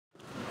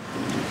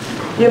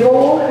You've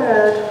all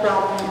heard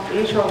from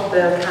each of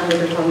the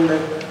candidates on the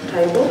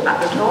table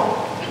at the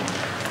top.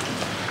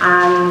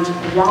 And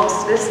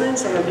whilst listening,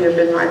 some of you have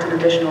been writing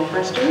additional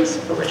questions,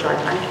 for which I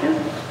thank you.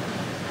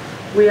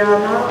 We are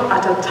now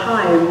at a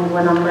time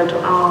when I'm going to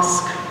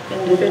ask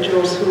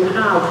individuals who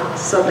have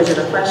submitted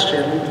a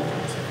question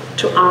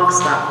to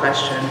ask that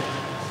question.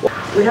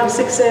 We have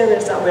 6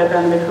 areas that we're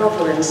going to be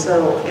covering,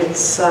 so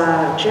it's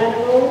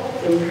general,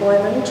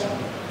 employment,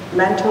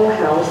 mental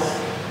health,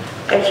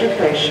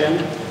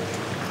 education,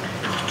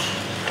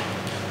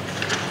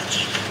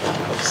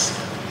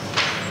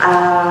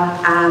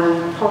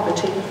 and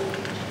poverty.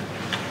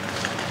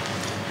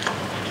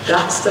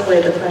 That's the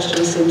way the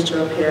question seems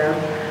to appear.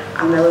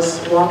 And there was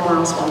one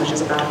last one, which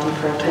is about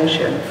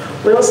deportation.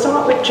 We'll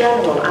start with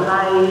general, and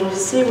I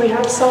see we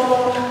have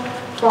someone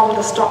from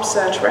the Stop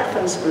Search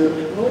Reference Group,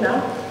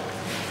 Muna,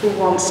 who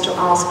wants to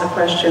ask a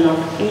question of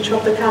each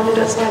of the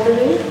candidates, I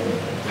believe.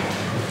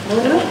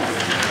 Muna?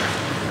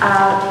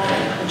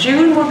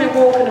 June will be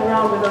walking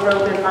around with a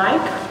roving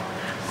mic.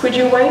 Could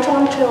you wait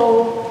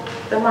until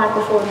the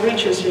microphone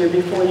reaches you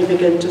before you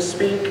begin to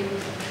speak?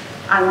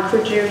 And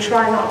could you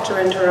try not to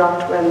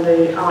interrupt when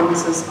the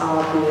answers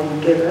are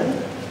being given,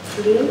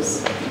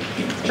 please?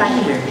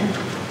 Thank you.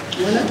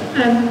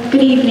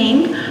 Good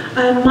evening.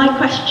 My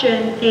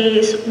question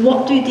is,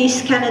 what do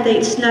these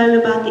candidates know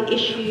about the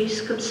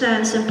issues,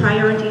 concerns and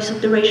priorities of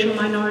the racial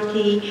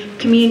minority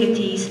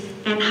communities,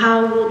 and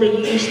how will they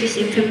use this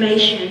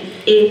information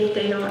if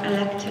they are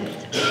elected?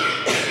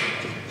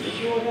 Did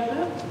you all hear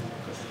that?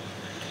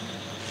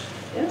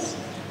 Yes?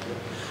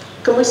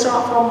 Can we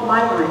start from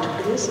my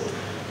right, please?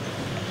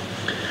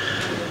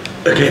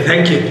 Okay,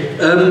 thank you.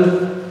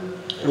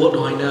 What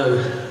do I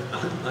know?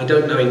 I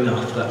don't know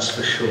enough, that's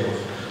for sure.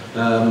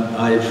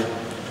 I've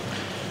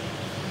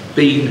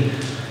been...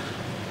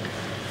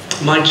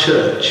 My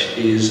church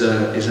is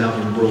out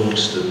in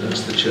Braunston.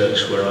 That's the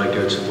church where I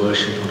go to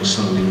worship on a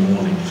Sunday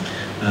morning.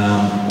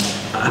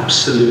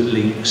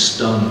 Absolutely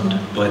stunned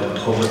by the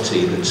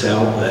poverty that's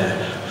out there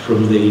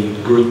from the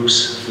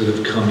groups that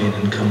have come in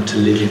and come to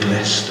live in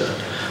Leicester,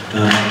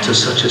 to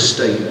such a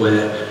state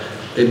where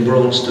in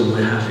Braunston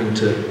we're having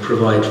to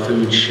provide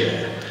food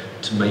share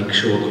to make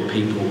sure that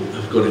people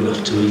have got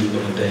enough to eat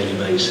on a daily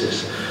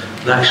basis.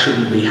 That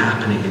shouldn't be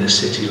happening in a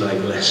city like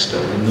Leicester.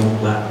 We're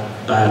not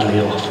that badly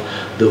off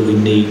that we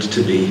need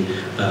to be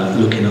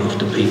looking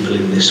after people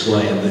in this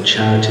way, and the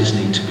charities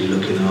need to be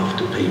looking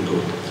after people.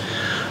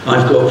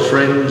 I've got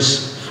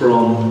friends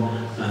from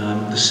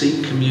the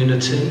Sikh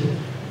community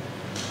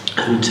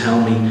who tell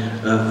me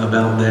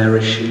about their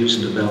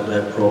issues and about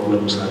their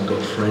problems. I've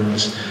got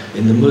friends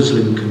in the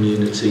Muslim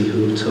community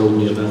who have told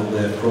me about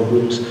their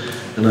problems,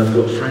 and I've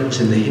got friends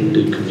in the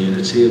Hindu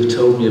community who have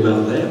told me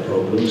about their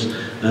problems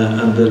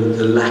and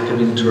the lack of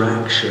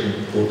interaction,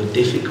 or the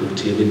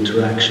difficulty of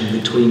interaction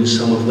between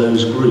some of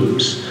those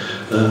groups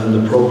and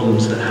the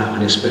problems that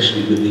happen,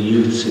 especially with the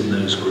youths in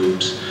those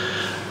groups.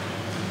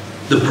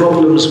 The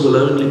problems will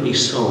only be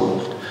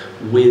solved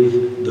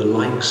with the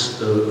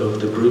likes of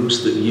the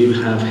groups that you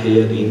have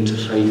here, the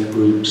interfaith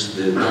groups,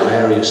 the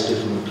various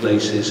different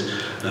places,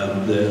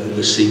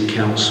 the Sikh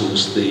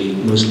councils, the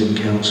Muslim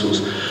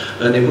councils,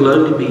 and it will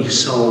only be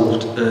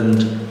solved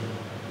and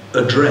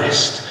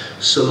addressed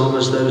so long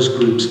as those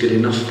groups get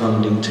enough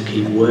funding to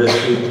keep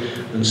working,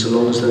 and so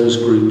long as those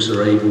groups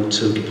are able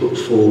to put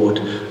forward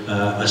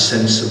a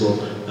sensible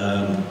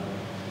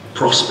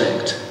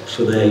prospect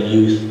for their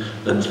youth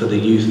and for the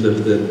youth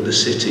of the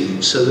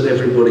city, so that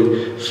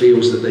everybody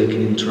feels that they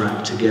can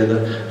interact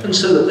together, and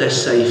so that they're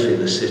safe in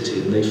the city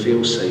and they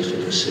feel safe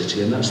in the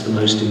city, and that's the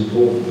most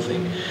important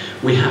thing.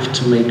 We have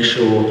to make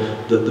sure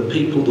that the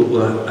people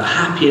that are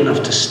happy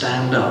enough to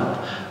stand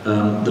up,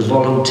 the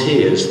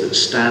volunteers that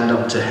stand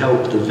up to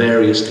help the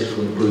various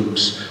different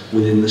groups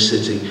within the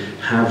city,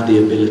 have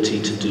the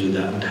ability to do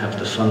that and have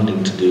the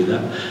funding to do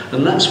that.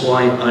 And that's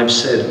why I've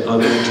said I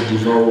want to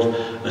devolve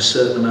a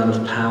certain amount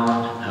of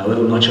power,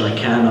 however much I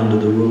can under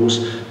the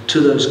rules, to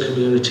those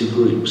community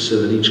groups,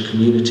 so that each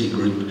community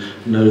group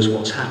knows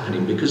what's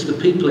happening. Because the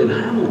people in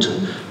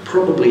Hamilton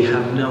probably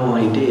have no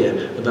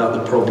idea about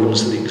the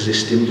problems that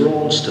exist in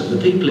Braunston. The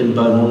people in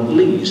Beaumont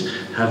Leys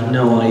have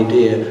no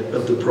idea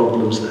of the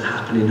problems that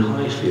happen in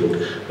Highfield.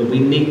 And we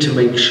need to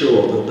make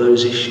sure that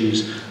those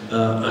issues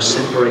are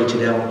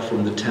separated out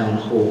from the town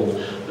hall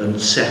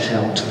and set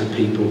out to the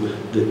people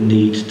that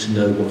need to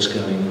know what's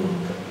going on.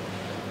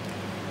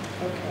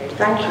 Okay,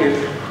 thank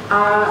you.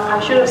 I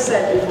should have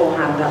said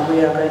beforehand that we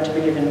are going to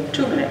be given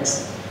 2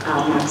 minutes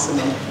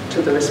maximum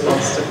to the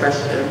response to the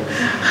question.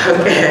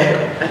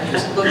 Okay.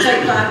 We'll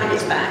take 5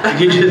 minutes back.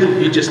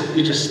 You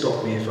just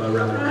stop me if I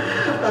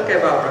ramble. Okay,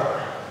 Barbara.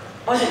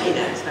 I don't need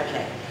that.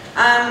 Okay.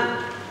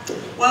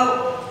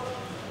 Well,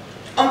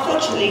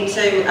 unfortunately,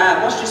 to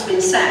what's just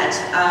been said,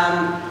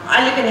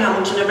 I live in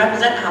Hamilton and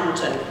represent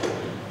Hamilton.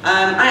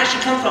 I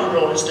actually come from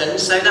Braunston,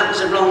 so that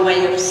was a wrong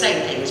way of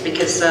saying things,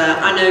 because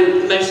I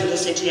know most of the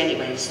city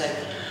anyway, so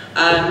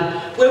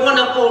we're one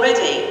up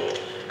already.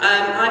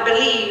 I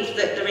believe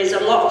that there is a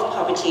lot of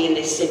poverty in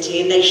this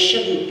city, and there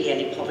shouldn't be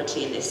any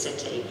poverty in this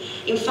city.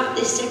 In fact,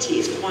 this city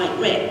is quite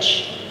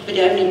rich, but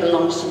it only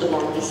belongs to the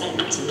 1%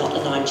 and not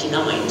the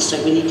 99,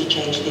 so we need to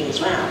change things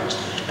around,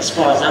 as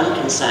far as I'm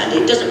concerned.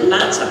 It doesn't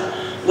matter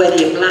whether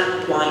you're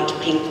black, white,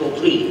 pink or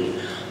green.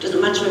 It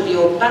doesn't matter whether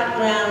your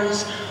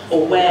backgrounds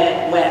or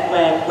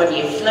whether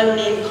you've flown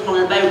in, come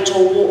on a boat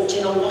or walked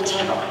in or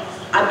whatever.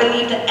 I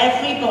believe that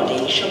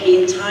everybody should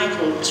be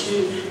entitled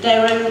to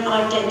their own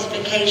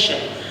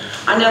identification.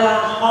 I know how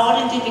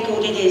hard and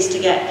difficult it is to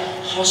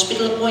get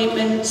hospital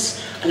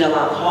appointments. I know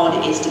how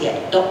hard it is to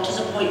get doctor's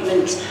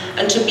appointments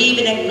and to be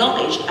even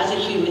acknowledged as a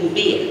human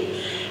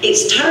being.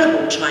 It's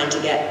terrible trying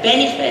to get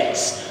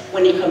benefits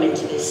when you come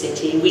into this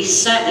city, and we're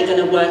certainly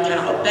going to work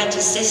out a better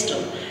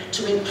system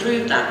to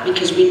improve that,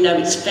 because we know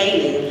it's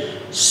failing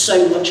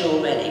so much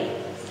already.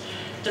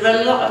 There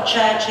are a lot of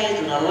churches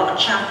and a lot of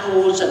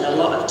chapels and a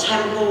lot of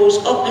temples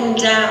up and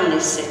down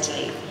this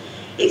city.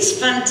 It's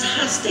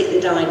fantastic, the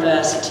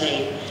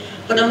diversity,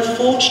 but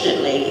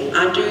unfortunately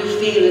I do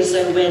feel as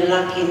though we're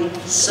lacking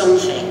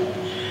something.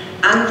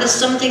 And the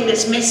something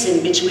that's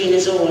missing between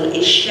us all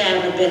is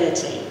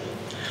shareability.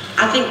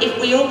 I think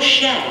if we all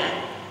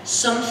share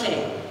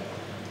something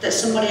that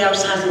somebody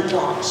else hasn't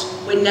got,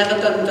 we're never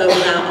going to go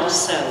without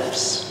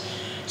ourselves.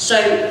 So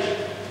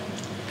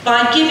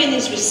by giving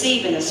is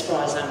receiving, as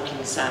far as I'm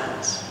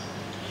concerned.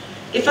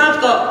 If I've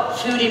got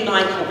food in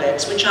my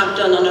cupboards, which I've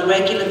done on a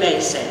regular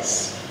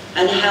basis,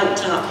 and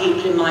helped out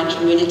people in my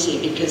community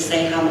because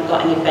they haven't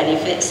got any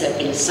benefits, they've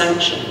been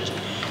sanctioned,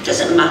 it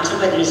doesn't matter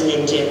whether it's an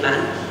Indian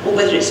man or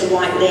whether it's a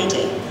white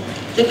lady,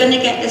 they're going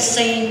to get the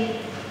same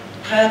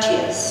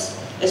courteous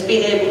as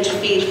being able to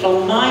feed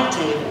from my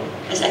table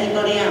as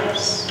anybody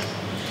else.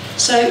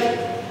 So,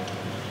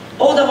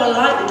 although I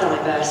like the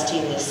diversity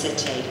in this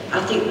city,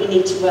 I think we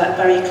need to work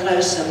very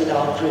closely with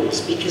our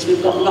groups, because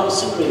we've got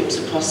lots of groups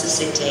across the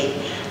city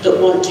that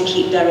want to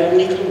keep their own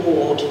little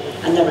ward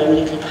and their own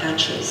little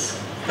patches.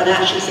 But I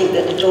actually think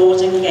that the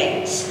doors and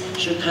gates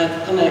should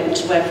come open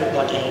to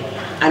everybody,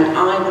 and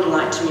I would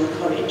like to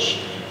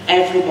encourage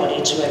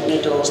everybody to open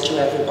their doors to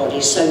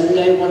everybody, so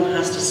no one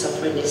has to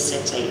suffer in this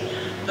city.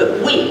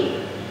 But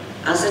we,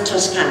 as a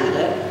TUS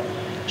candidate,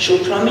 shall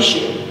promise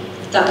you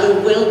that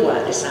we will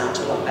work this out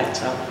a lot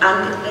better, and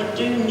that there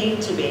do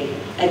need to be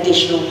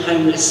additional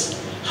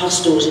homeless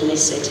hostels in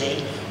this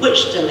city,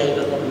 which the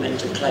Labour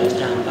government have closed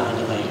down, by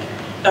the way,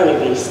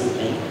 very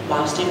recently,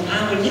 whilst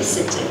empowering this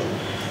city.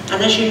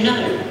 And as you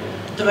know,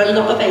 there are a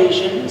lot of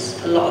Asians,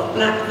 a lot of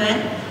black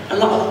men, a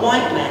lot of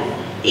white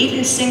men,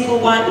 even single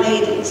white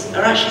ladies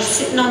are actually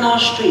sitting on our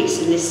streets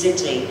in this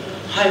city,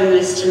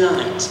 homeless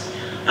tonight.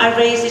 I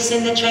raised this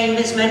in the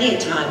chambers many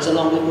times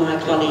along with my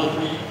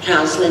colleague,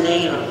 Councillor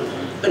Naylor,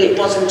 but it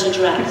wasn't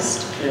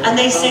addressed. And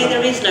they say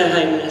there is no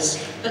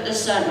homeless, but there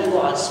certainly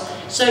was.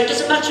 So it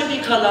doesn't matter of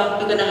your colour,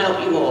 we're going to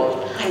help you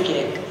all. Thank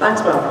you.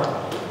 Thanks, Robert.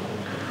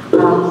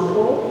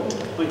 Paul?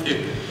 Thank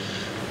you.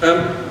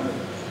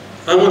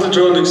 I want to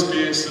draw on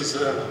experience as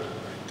a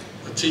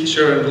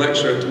teacher and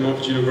lecturer at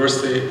Moffat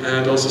University,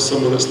 and also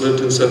someone that's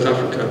lived in South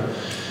Africa.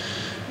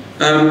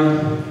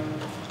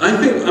 I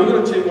think, I'm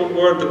going to take one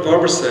word that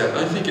Barbara said.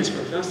 I think it's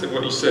fantastic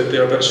what you said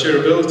there about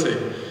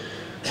shareability.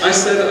 I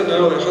said at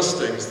Mayoral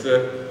Hustings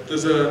that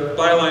there's a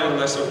byline in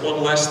Leicester,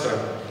 one Leicester.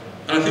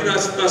 And I think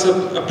that's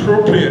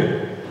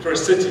appropriate for a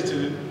city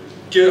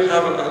to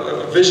have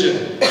a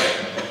vision.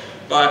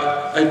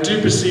 But I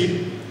do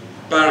perceive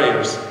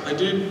barriers. I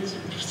do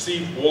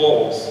perceive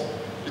walls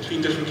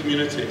between different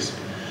communities.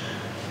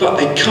 But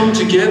they come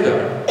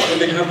together when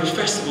they have the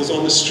festivals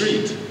on the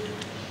street.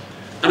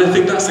 And I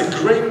think that's a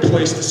great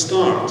place to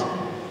start,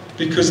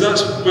 because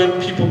that's when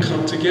people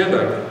come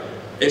together.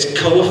 It's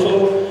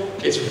colourful,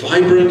 it's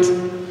vibrant,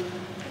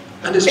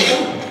 and it's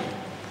fun.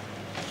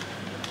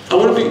 I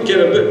want to get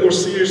a bit more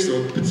serious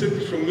though,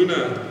 particularly from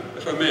Muna,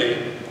 if I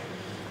may.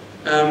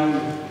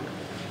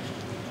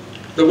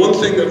 The one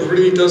thing that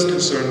really does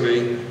concern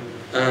me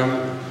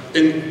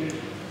in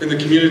the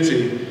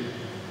community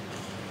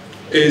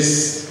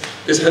is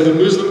how the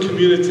Muslim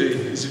community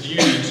is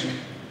viewed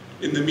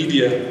in the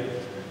media.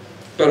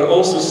 But I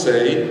also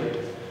say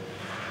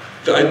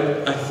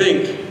that I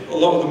think a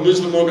lot of the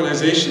Muslim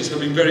organisations have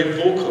been very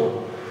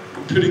vocal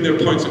in putting their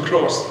points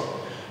across,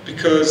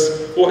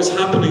 because what is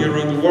happening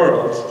around the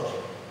world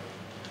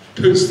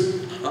puts,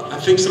 I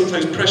think,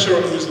 sometimes pressure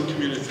on the Muslim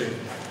community.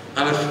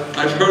 And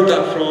I've heard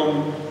that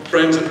from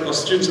friends or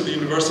students at the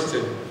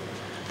university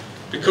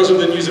because of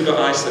the news about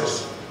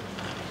ISIS.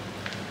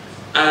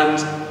 And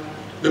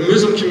the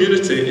Muslim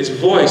community, its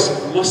voice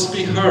must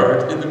be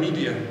heard in the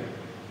media.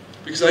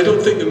 Because I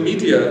don't think the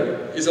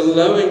media is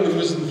allowing the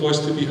Muslim voice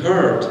to be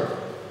heard.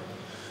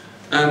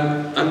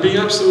 And I'm being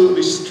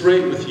absolutely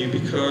straight with you,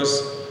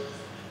 because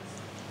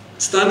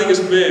standing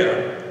as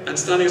mayor and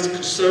standing as a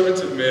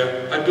Conservative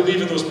mayor, I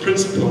believe in those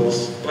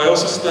principles, but I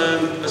also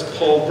stand as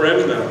Paul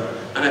Bremner,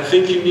 and I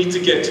think you need to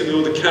get to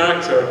know the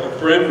character of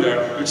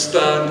Bremner, who'd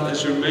stand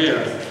as your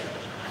mayor.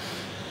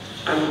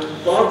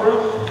 And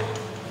Barbara,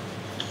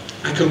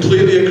 I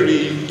completely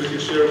agree with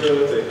your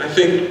shareability. I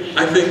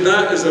think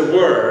that is a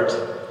word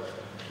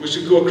which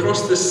should go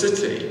across this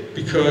city,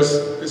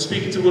 because in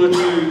speaking to one or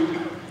two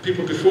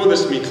people before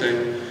this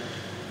meeting,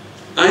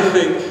 I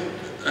think,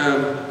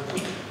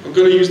 I'm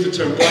going to use the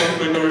term black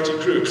minority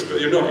groups,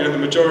 but you're not, you're in the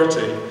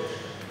majority,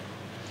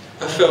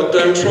 have felt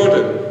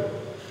downtrodden,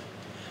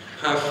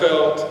 have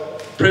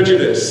felt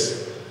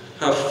prejudice,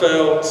 have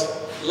felt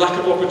lack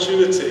of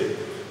opportunity.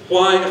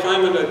 Why, if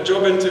I'm in a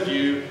job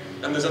interview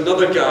and there's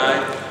another guy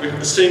with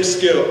the same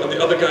skill and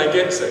the other guy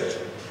gets it?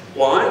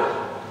 Why?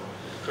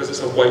 Because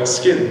it's a white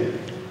skin.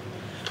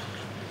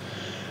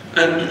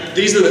 And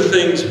these are the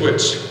things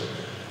which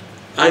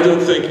I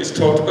don't think is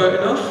talked about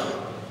enough,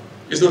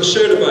 is not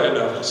shared about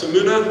enough. So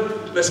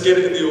Muna, let's get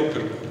it in the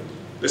open.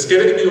 Let's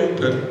get it in the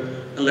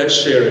open and let's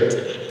share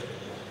it.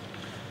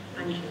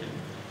 Thank you.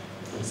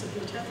 Mr.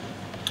 Peter?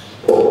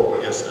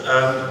 Yes,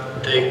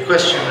 the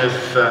question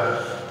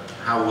of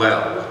how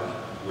well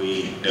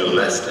we know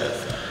Leicester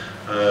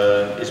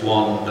is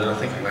one that I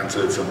think I can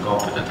answer with some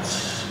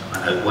confidence.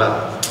 I know it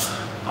well.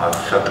 I've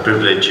had the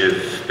privilege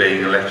of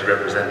being elected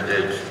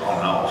representative on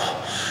and off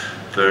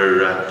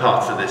for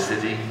parts of this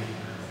city,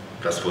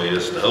 plus 4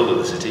 years for the whole of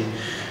the city,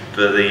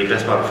 for the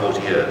best part of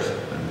 40 years.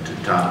 And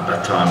at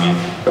that time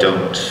you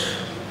don't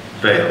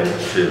fail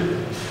to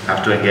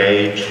have to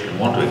engage and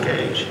want to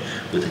engage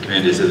with the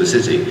communities of the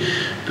city.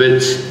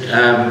 But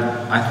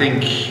I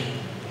think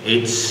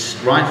it's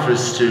right for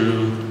us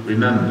to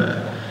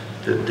remember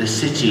that the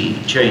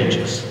city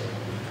changes.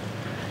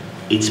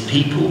 Its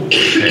people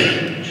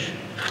change.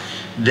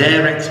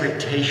 Their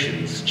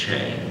expectations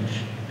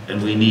change,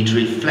 and we need to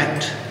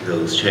reflect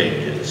those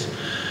changes.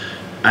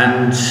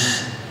 And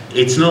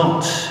it's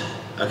not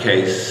a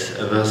case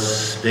of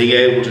us being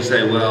able to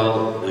say,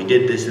 well, we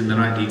did this in the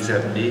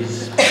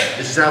 1970s,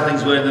 this is how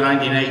things were in the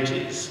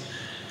 1980s,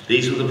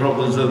 these were the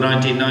problems of the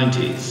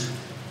 1990s.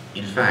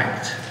 In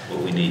fact,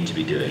 what we need to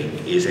be doing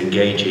is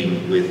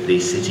engaging with the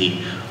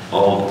city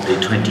of the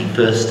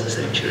 21st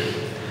century,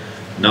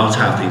 not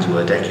how things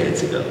were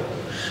decades ago.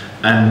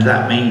 And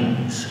that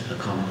means a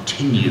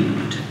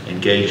continued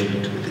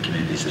engagement with the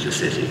communities of the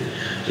city.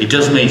 It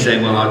doesn't mean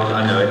saying, well,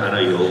 I know it, I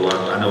know you all,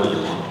 I know what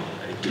you want.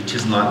 It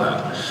isn't like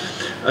that.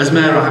 As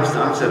mayor, I've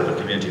set up a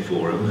community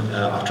forum.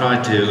 I've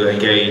tried to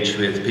engage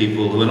with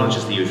people who are not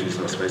just the usual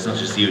suspects, not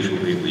just the usual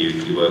people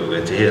you work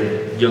with, to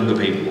hear younger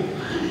people,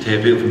 to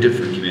hear people from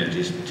different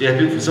communities, to hear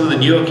people from some of the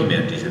newer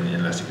communities in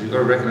Leicester. We've got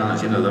to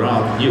recognise, there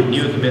are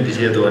newer communities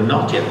here that are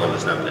not yet well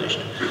established,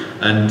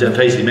 and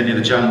facing many of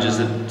the challenges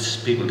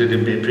that people did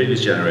in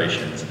previous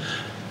generations.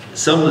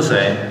 Some the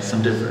same,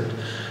 some different.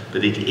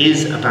 But it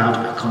is about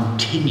a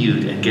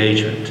continued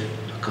engagement,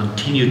 a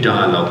continued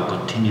dialogue, a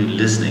continued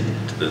listening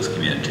to those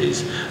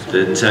communities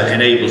that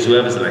enables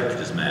whoever's elected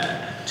as mayor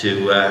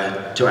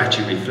to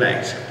actually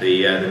reflect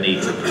the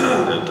needs of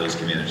those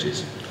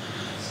communities.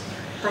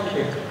 Thank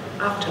you.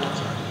 After.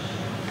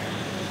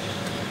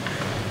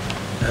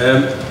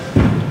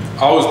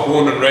 I was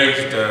born and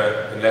raised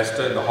in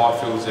Leicester, in the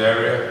Highfields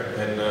area,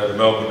 in the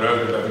Melbourne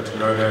Road and Levington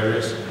Road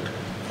areas.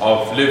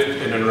 I've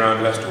lived in and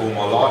around Leicester all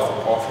my life,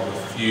 apart from a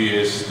few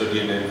years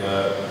studying and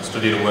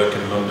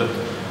working in London.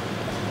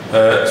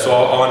 So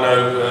I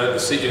know the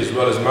city as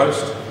well as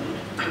most.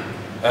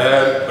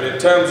 But in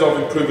terms of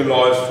improving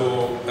lives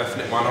for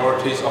ethnic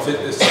minorities, I think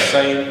it's the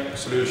same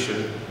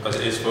solution as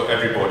it is for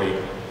everybody,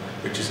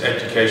 which is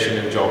education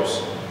and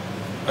jobs.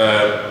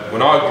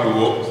 When I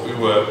grew up, we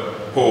were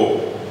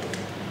poor,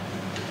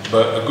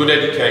 but a good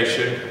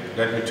education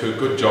led me to a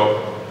good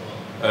job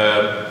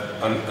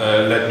and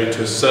led me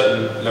to a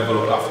certain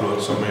level of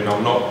affluence. I mean,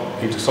 I'm not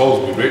Peter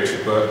Soulsby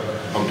rich, but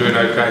I'm doing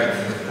okay.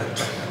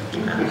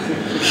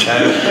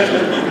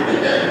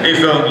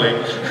 If only.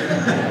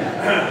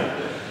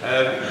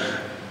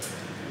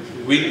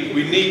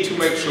 We need to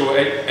make sure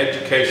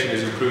education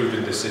is improved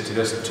in this city.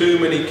 There's too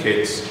many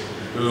kids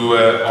who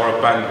are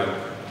abandoned.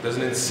 There's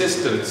an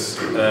insistence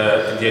in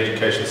the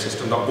education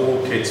system that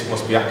all kids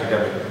must be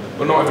academic.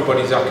 But not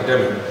everybody's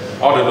academic.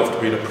 I'd have loved to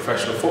be a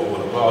professional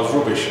footballer, but I was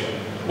rubbish.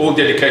 All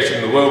the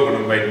education in the world would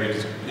have made me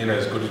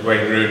as good as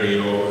Wayne Rooney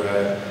or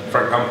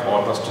Frank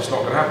Lampard. That's just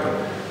not going to happen.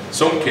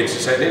 Some kids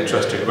just ain't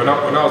interested. When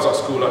I was at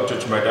school at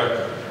Judge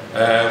Meadow,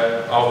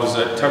 I was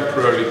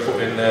temporarily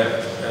put in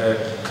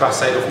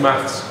class 8 of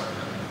maths.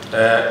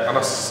 And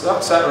I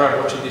sat around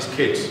watching these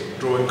kids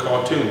drawing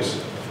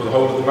cartoons for the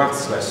whole of the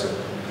maths lesson.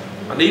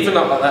 And even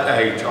at that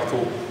age, I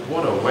thought,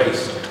 what a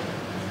waste.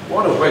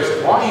 What a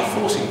waste. Why are you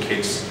forcing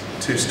kids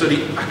to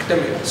study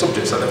academic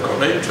subjects that they've got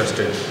no interest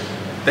in?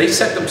 They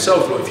said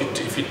themselves, look,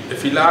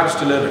 if you allow us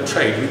to learn a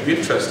trade, we'd be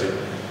interested.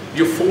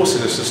 You're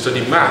forcing us to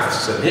study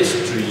maths and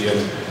history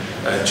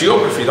and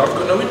geography that I've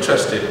got no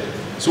interest in.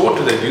 So what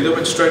do? They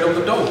went straight on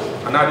the dole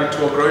and added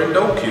to our growing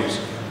dole queues.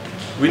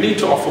 We need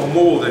to offer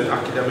more than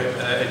academic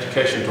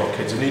education to our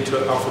kids. We need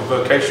to offer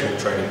vocational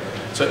training.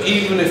 So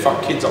even if our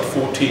kids at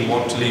 14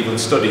 want to leave and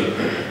study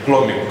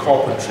plumbing,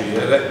 carpentry,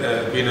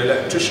 being an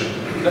electrician,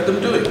 let them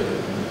do it.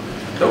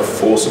 Don't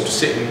force them to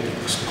sit in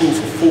school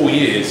for 4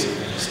 years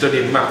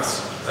studying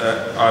maths.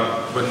 and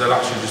when they'll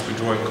actually just be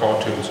drawing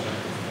cartoons.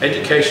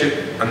 Education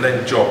and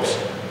then jobs.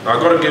 Now,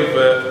 I've got to give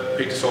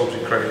Peter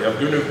Salisbury credit. I've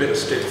given him a bit of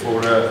stick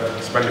for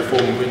spending £4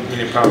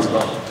 million on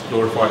that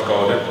glorified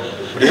garden,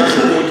 but he has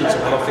appointed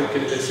someone, I think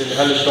it's in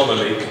Helen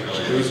Donnelly,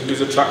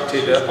 who's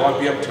attracted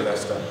IBM to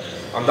Leicester,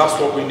 and that's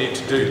what we need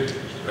to do.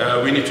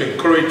 We need to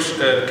encourage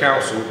the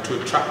council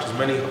to attract as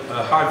many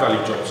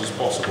high-value jobs as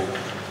possible,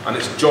 and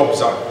it's jobs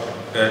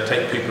that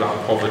take people out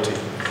of poverty.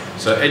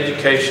 So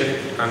education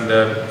and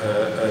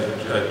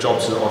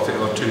jobs, I think,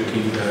 are two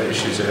key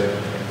issues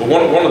here. But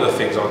one of the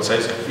things I would say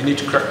is you need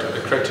to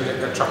create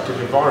an attractive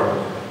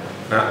environment.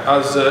 Now,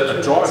 as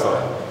a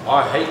driver,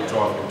 I hate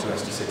driving into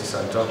Leicester City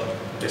Centre.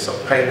 It's a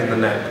pain in the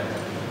neck.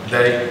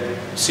 They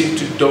seem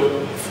to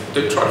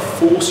they try to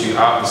force you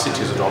out of the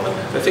city as a driver.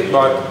 They think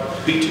by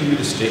beating you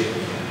with a stick,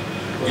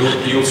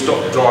 you'll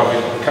stop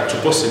driving and catch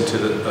a bus into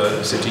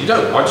the city. You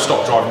don't. I just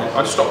stopped driving.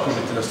 I just stopped coming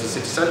into Leicester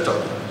City Centre.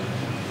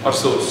 I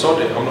just thought,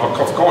 sod it, I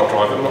can't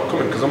drive, I'm not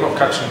coming because I'm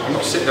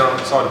not sitting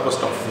outside a bus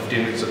stop for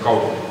 15 minutes of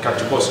cold,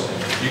 catch a bus.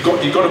 You've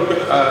got to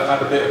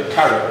add a bit of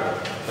carrot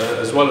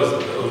as well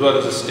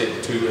as a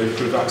stick to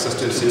improve access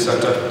to the city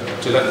centre,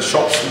 to let the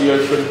shops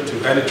reopen,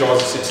 to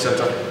energise the city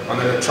centre, and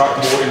then attract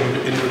more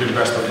inward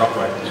investment that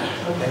way.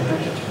 Okay,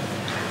 thank you.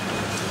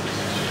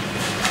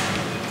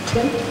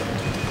 Tim?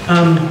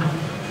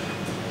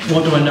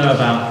 What do I know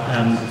about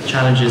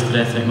challenges that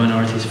ethnic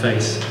minorities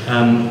face?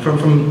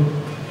 From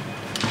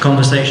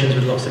conversations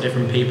with lots of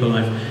different people,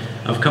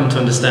 I've come to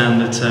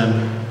understand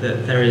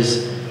that there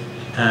is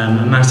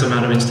a massive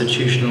amount of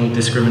institutional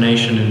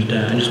discrimination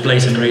and just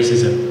blatant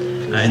racism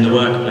in the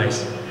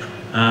workplace,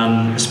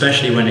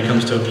 especially when it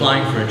comes to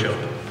applying for a job.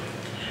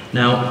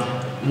 Now,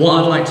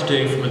 what I'd like to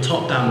do from a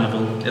top-down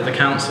level at the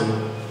council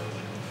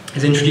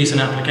is introduce an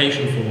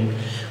application form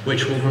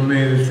which will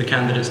remove the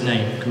candidate's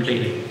name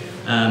completely.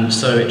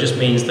 So it just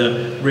means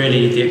that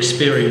really the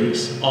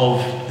experience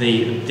of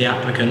the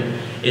applicant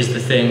is the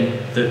thing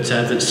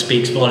that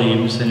speaks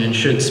volumes and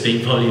should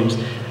speak volumes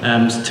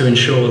to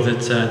ensure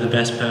that the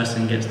best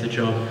person gets the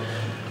job.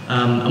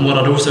 And what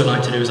I'd also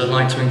like to do is I'd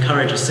like to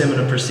encourage a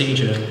similar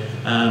procedure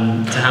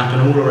to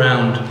happen all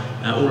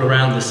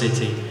around the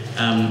city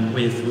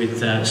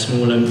with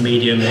small and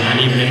medium and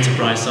even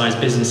enterprise-sized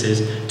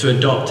businesses to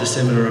adopt a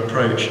similar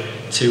approach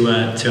to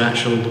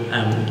actual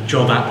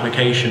job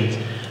applications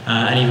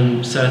and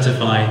even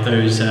certify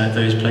those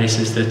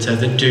places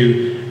that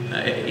do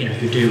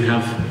who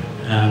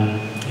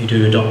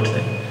do adopt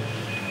it.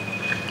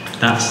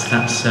 That's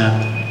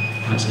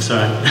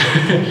sorry.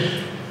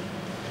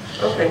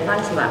 Okay,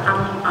 thanks for that.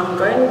 I'm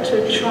going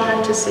to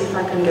try to see if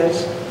I can get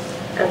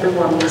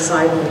everyone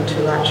beside me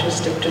to actually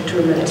stick to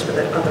 2 minutes with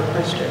the other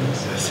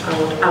questions.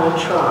 I will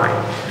try.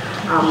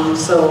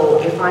 So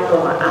if I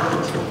go and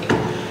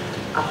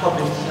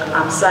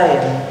I'm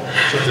saying